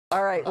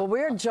All right, well,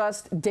 we're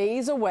just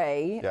days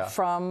away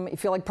from, you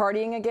feel like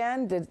partying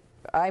again?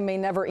 I may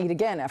never eat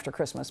again after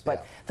Christmas,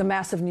 but the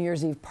massive New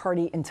Year's Eve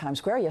party in Times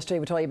Square. Yesterday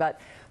we told you about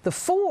the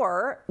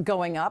 4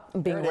 going up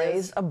and being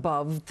raised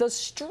above the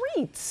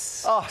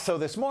streets. Oh, so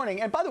this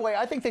morning, and by the way,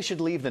 I think they should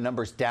leave the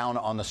numbers down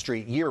on the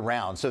street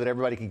year-round so that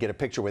everybody can get a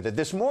picture with it.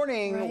 This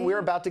morning, we're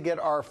about to get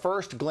our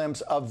first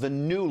glimpse of the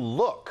new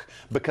look,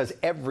 because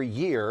every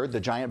year, the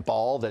giant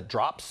ball that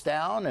drops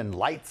down and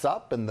lights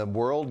up and the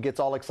world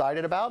gets all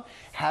excited about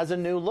has a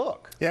new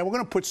look. Yeah, we're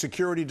going to put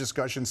security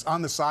discussions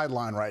on the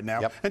sideline right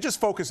now and just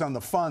focus on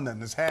the fun that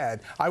it's had.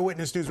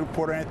 Eyewitness News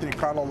reporter Anthony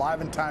Carlo live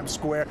in Times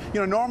Square.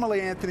 You know,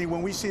 normally, Anthony,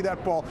 when we see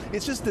that ball,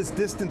 it's just this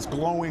distance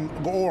glowing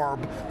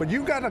orb, but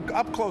you've got an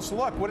up-close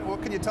look.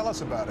 What can you tell us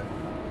about it?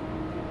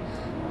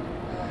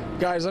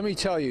 Guys, let me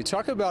tell you,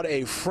 talk about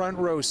a front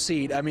row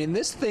seat. I mean,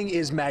 this thing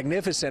is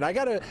magnificent. I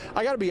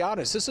gotta be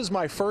honest, this is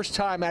my first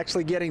time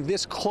actually getting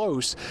this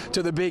close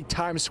to the big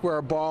Times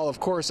Square ball, of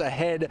course,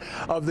 ahead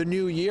of the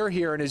new year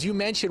here. And as you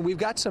mentioned, we've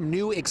got some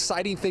new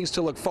exciting things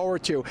to look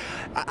forward to.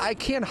 I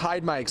can't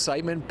hide my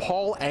excitement.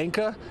 Paul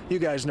Anka, you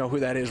guys know who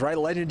that is, right?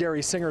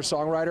 Legendary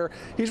singer-songwriter.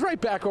 He's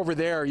right back over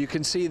there. You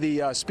can see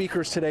the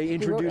speakers today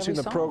introducing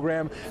the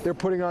program. They're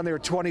putting on their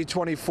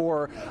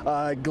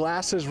 2024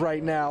 glasses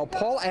right now.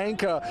 Paul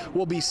Anka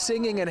will be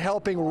singing and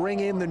helping ring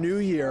in the new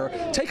year.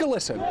 Take a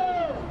listen.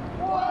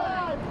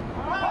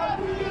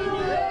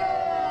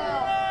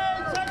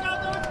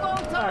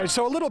 All right,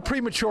 so a little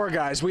premature,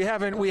 guys. We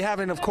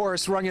haven't, of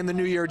course, rung in the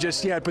new year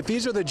just yet, but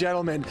these are the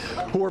gentlemen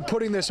who are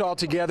putting this all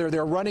together.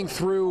 They're running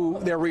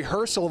through their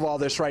rehearsal of all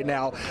this right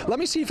now. Let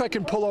me see if I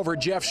can pull over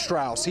Jeff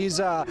Strauss. He's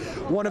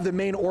one of the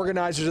main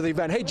organizers of the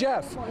event. Hey,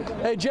 Jeff.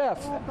 Hey,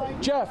 Jeff.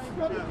 Jeff,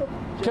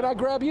 can I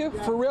grab you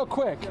for real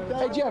quick?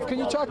 Hey, Jeff, can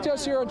you talk to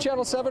us here on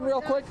Channel 7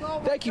 real quick?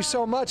 Thank you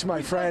so much,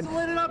 my friend.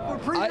 Lit it up.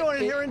 We're previewing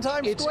it here in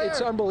Times Square.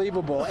 It's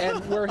unbelievable,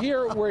 and we're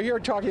here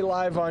talking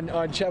live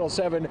on Channel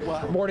 7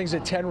 mornings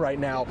at 10 right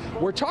now.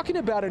 We're talking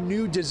about a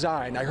new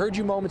design. I heard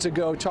you moments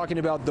ago talking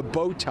about the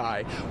bow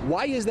tie.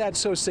 Why is that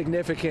so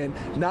significant,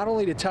 not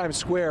only to Times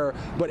Square,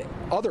 but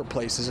other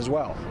places as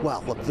well?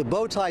 Well, look, the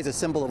bow tie is a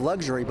symbol of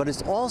luxury, but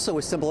it's also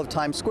a symbol of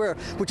Times Square,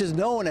 which is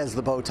known as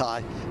the bow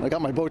tie. I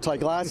got my bow tie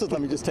glasses.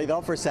 Let me just take that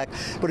off for a sec.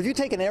 But if you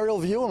take an aerial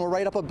view, and we're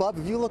right up above,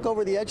 if you look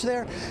over the edge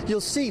there,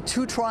 you'll see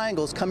 2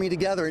 triangles coming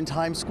together in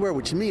Times Square,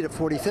 which meet at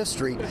 45th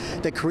Street,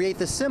 that create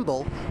the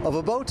symbol of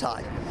a bow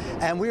tie.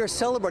 And we are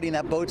celebrating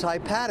that bow tie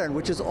pattern,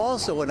 which is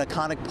also an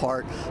iconic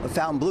part of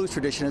Fontainebleau's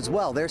tradition as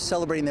well. They're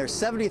celebrating their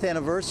 70th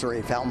anniversary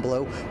of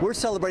Fontainebleau. We're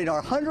celebrating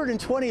our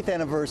 120th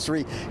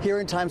anniversary here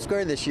in Times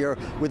Square this year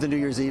with the New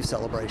Year's Eve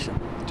celebration.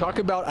 Talk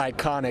about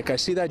iconic. I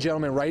see that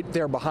gentleman right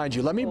there behind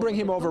you. Let me bring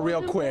him over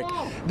real quick.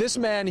 This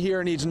man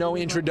here needs no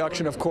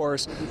introduction, of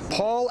course.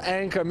 Paul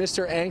Anka.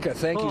 Mr. Anka,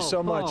 thank you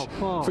so much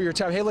for your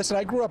time. Hey, listen,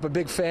 I grew up a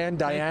big fan.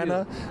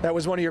 Diana, that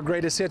was one of your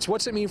greatest hits.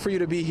 What's it mean for you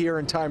to be here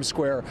in Times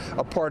Square,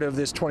 a part of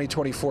this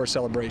 2024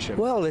 celebration?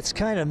 Well, it's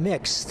kind of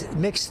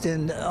mixed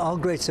in all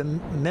great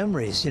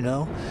memories, you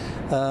know.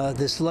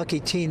 This lucky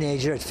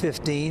teenager at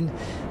 15,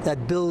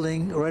 that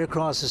building right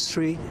across the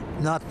street,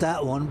 not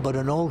that one, but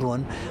an old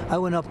one. I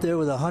went up there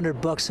with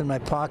 $100 in my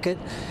pocket,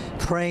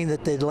 praying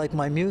that they'd like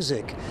my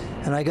music.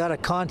 And I got a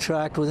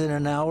contract within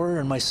an hour,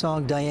 and my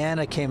song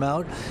Diana came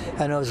out,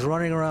 and I was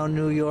running around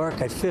New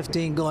York at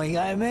 15 going,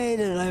 I made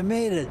it, I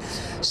made it.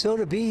 So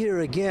to be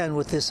here again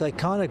with this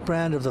iconic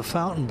brand of the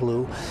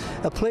Fontainebleau,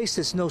 a place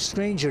that's no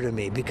stranger to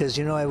me, because,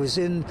 you know, I was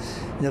in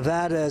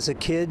Nevada as a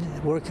kid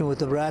working with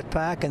the Rat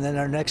Pack, and then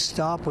our next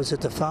stop was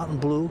at the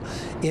Fontainebleau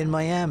in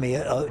Miami,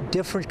 a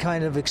different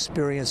kind of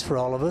experience for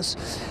all of us,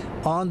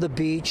 on the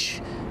beach,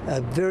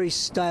 a very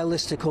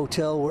stylistic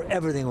hotel where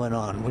everything went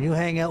on. When you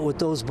hang out with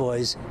those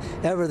boys,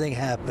 everything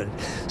happened.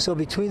 So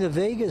between the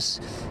Vegas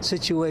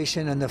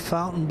situation and the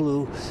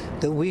Fontainebleau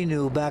that we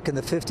knew back in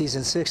the 50s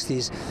and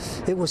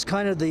 60s, it was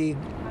kind of the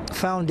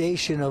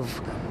foundation of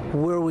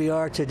where we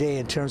are today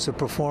in terms of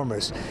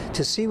performers.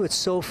 To see what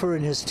Sofer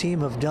and his team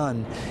have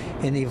done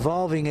in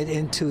evolving it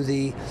into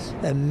the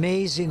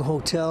amazing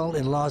hotel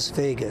in Las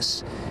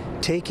Vegas,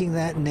 taking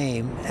that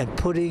name and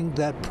putting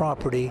that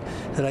property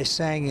that I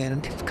sang in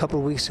a couple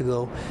of weeks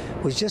ago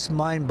was just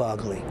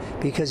mind-boggling,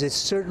 because it's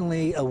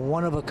certainly a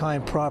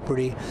one-of-a-kind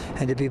property,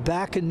 and to be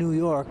back in New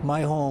York,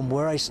 my home,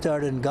 where I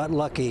started and got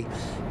lucky,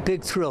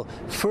 big thrill.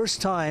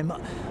 First time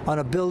on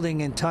a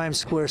building in Times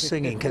Square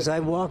singing, because I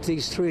walked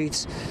these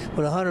streets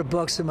with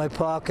 $100 in my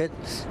pocket,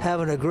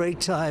 having a great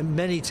time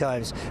many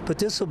times, but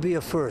this will be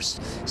a first,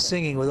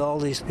 singing with all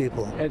these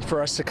people. And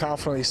for us to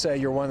confidently say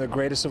you're one of the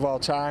greatest of all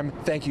time,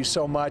 thank you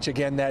so much.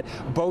 Again, that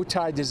bow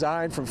tie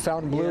design from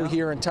Fontainebleau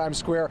here in Times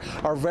Square.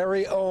 Our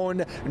very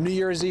own New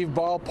Year's Eve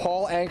ball.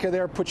 Paul Anka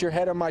there, put your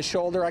head on my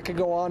shoulder. I could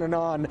go on and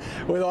on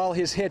with all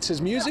his hits.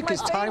 His music is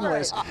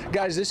timeless.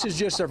 Guys, this is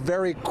just a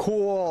very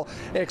cool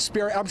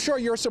experience. I'm sure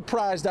you're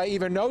surprised I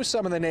even know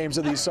some of the names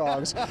of these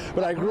songs,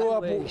 but I grew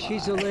up.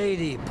 She's a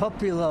lady.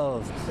 Puppy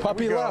Love.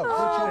 Puppy Love.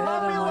 Put your head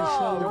on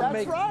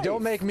my shoulder.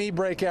 Don't make me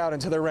break out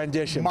into the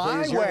rendition,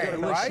 My please. Way,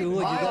 right? My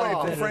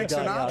Way from Frank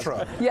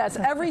Sinatra. Yes,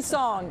 every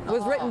song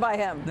was written by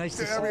him. Nice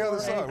to see Every you. other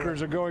song.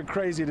 Anchors are going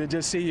crazy to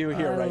just see you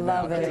here right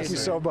now. love it. Thank you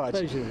so much.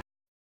 Pleasure.